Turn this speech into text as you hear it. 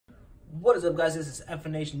What is up, guys? This is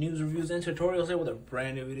FNH News Reviews and Tutorials here with a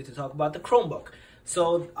brand new video to talk about the Chromebook.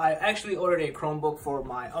 So I actually ordered a Chromebook for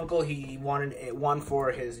my uncle. He wanted one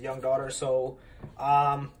for his young daughter. So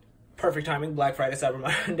perfect timing, Black Friday, Cyber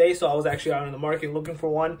Monday. So I was actually out in the market looking for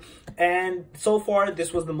one. And so far,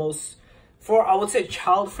 this was the most, I would say,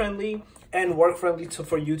 child-friendly and work-friendly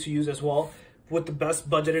for you to use as well. With the best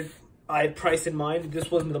budgeted price in mind,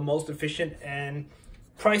 this was the most efficient and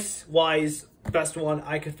price-wise best one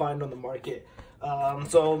I could find on the market.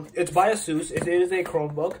 So it's by ASUS. It is a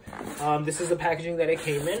Chromebook. This is the packaging that it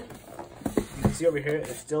came in. You can see over here, it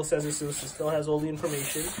still says ASUS. It still has all the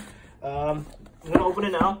information. I'm gonna open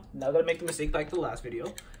it now. Not gonna make the mistake like the last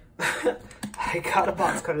video. I got a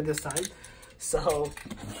box cutter this time. So,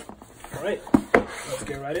 all right, let's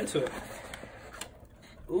get right into it.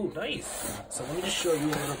 Ooh, nice. So let me just show you a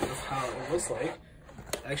little bit of how it looks like.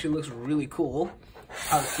 It actually looks really cool.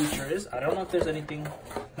 How the feature is. I don't know if there's anything.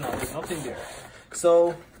 No, there's nothing there.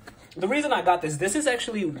 So the reason I got this is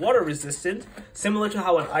actually water resistant, similar to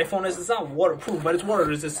how an iPhone is. It's not waterproof, but it's water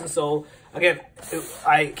resistant. So again,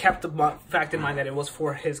 I kept the fact in mind that it was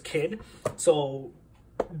for his kid. So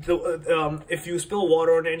if you spill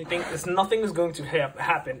water or anything, nothing is going to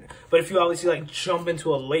happen. But if you obviously like jump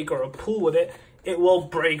into a lake or a pool with it, it will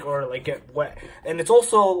break or like get wet. And it's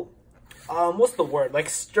also what's the word, like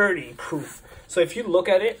sturdy proof. So if you look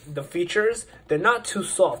at it, the features, they're not too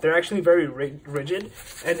soft. They're actually very rigid,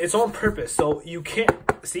 and it's on purpose. So you can't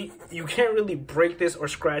really break this or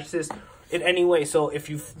scratch this in any way. So if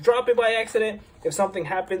you drop it by accident, if something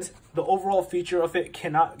happens, the overall feature of it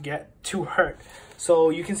cannot get too hurt.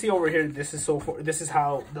 So you can see over here, this is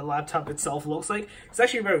how the laptop itself looks like. It's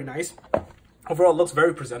actually very nice. Overall, it looks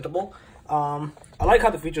very presentable. I like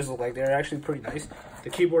how the features look like. They're actually pretty nice. The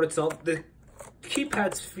keyboard itself, the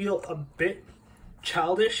keypads feel a bit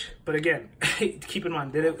childish, but again, keep in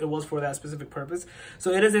mind that it was for that specific purpose.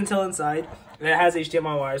 So it is Intel inside, and it has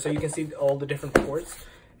HDMI wire, so you can see all the different ports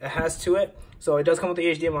it has to it. So it does come with the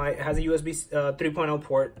HDMI. It has a USB 3.0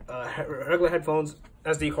 port, regular headphones,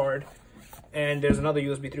 SD card, and there's another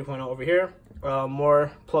USB 3.0 over here,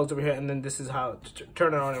 more plugs over here, and then this is how to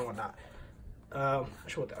turn it on and whatnot.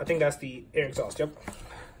 I think that's the air exhaust. Yep,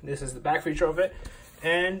 this is the back feature of it,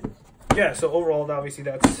 and yeah. So overall, obviously,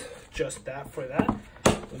 that's just that for that.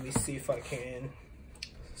 Let me see if I can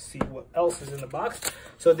see what else is in the box.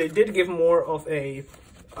 So they did give more of a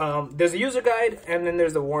there's a user guide, and then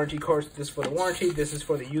there's the warranty card. This is for the warranty, this is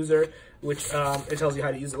for the user, which it tells you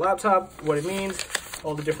how to use the laptop, what it means,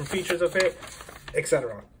 all the different features of it,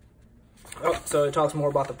 etc. So it talks more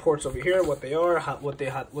about the ports over here, what they are, what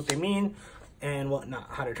they mean, and whatnot,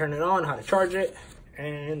 how to turn it on, how to charge it,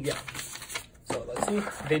 and yeah. So let's see.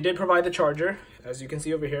 They did provide the charger, as you can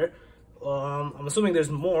see over here. I'm assuming there's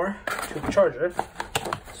more to the charger.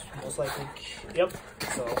 Most likely, yep.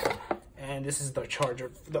 So, and this is the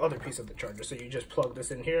charger, the other piece of the charger. So you just plug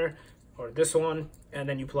this in here, or this one, and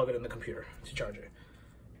then you plug it in the computer to charge it.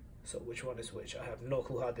 So which one is which? I have no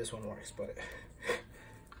clue how this one works, but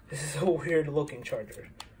this is a weird looking charger.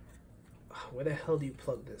 Where the hell do you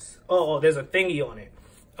plug this? Oh, there's a thingy on it.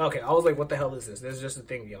 Okay, I was like, what the hell is this? There's just a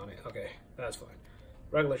thingy on it. Okay, that's fine.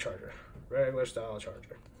 Regular charger, regular style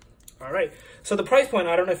charger. All right, so the price point,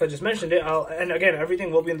 I don't know if I just mentioned it, and again, everything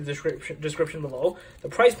will be in the description below. The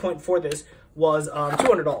price point for this was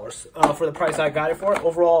 $200 for the price I got it for.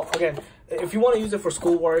 Overall, again, if you want to use it for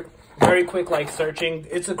schoolwork, very quick, like searching,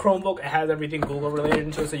 it's a Chromebook, it has everything Google related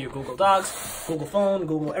into it, so your Google Docs, Google Phone,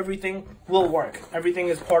 Google everything will work. Everything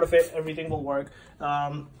is part of it, everything will work.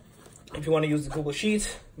 If you want to use the Google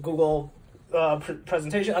Sheets, Google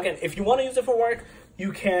presentation, again, if you want to use it for work,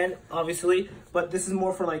 you can, obviously, but this is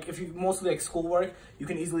more for like, if you mostly like schoolwork, you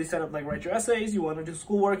can easily set up, like, write your essays, you want to do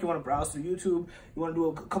schoolwork, you want to browse through YouTube, you want to do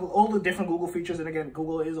a couple, all the different Google features, and again,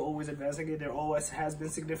 Google is always advancing it. Their OS has been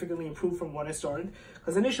significantly improved from when it started,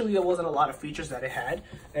 because initially there wasn't a lot of features that it had,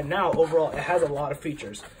 and now overall it has a lot of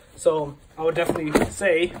features. So I would definitely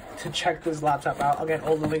say to check this laptop out. Again,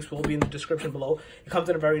 all the links will be in the description below. It comes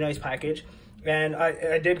in a very nice package. And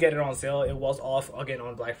I did get it on sale. It was off again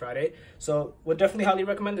on Black Friday. So would definitely highly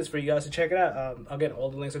recommend this for you guys to check it out. Again,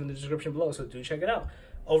 all the links are in the description below, so do check it out.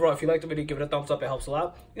 Overall, if you liked the video, give it a thumbs up. It helps a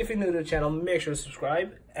lot. If you're new to the channel, make sure to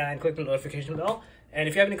subscribe and click the notification bell. And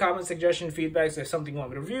if you have any comments, suggestions, feedbacks, if something you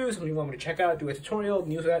want me to review, something you want me to check out, do a tutorial,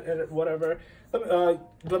 news edit, whatever, let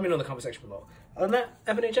me know in the comment section below. Other than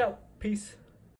that, FNH out. Peace.